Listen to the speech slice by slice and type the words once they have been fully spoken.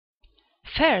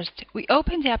First, we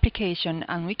open the application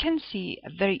and we can see a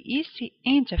very easy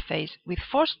interface with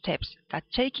 4 steps that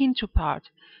take into part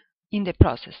in the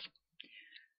process.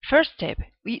 First step,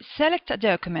 we select a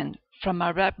document from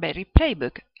our BlackBerry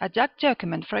Playbook, a doc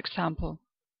document for example.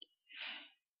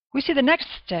 We see the next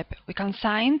step. We can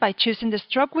sign by choosing the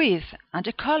stroke width and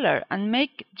the color and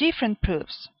make different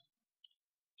proofs.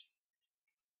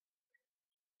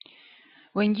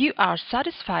 When you are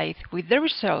satisfied with the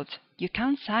result, you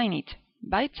can sign it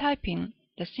by typing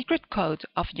the secret code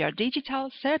of your digital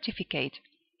certificate.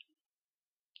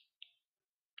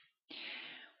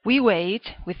 We wait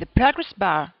with the progress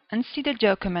bar and see the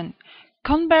document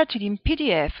converted in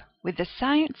PDF with the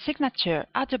signed signature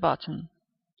at the bottom.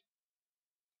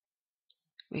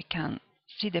 We can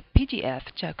see the PDF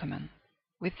document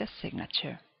with the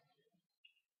signature.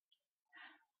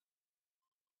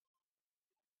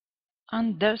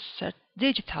 And the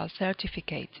digital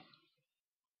certificate.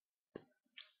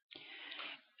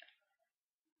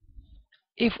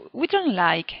 If we don't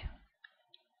like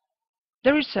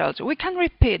the result, we can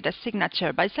repeat the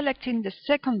signature by selecting the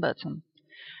second button.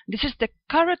 This is the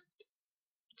correct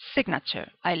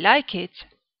signature. I like it.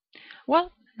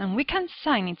 Well, and we can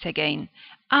sign it again,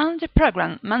 and the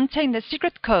program maintains the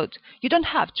secret code. You don't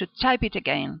have to type it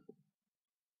again.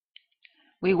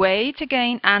 We wait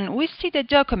again and we see the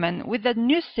document with the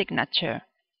new signature.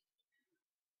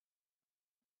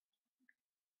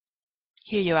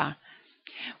 Here you are.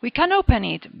 We can open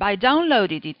it by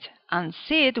downloading it and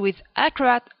see it with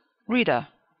accurate reader.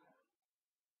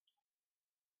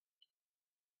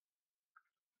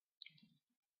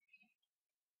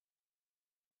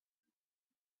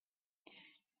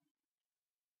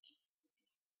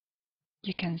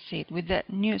 You can see it with the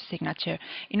new signature.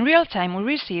 In real time, we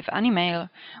receive an email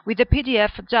with the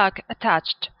PDF doc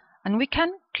attached, and we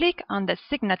can click on the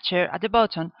signature at the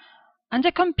bottom, and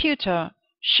the computer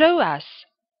shows us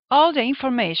all the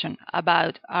information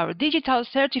about our digital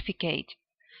certificate.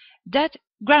 That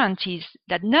guarantees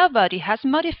that nobody has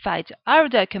modified our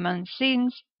document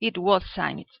since it was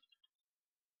signed.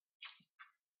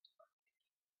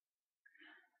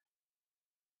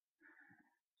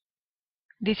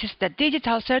 This is the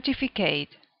digital certificate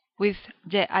with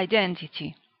the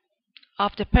identity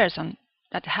of the person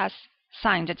that has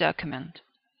signed the document.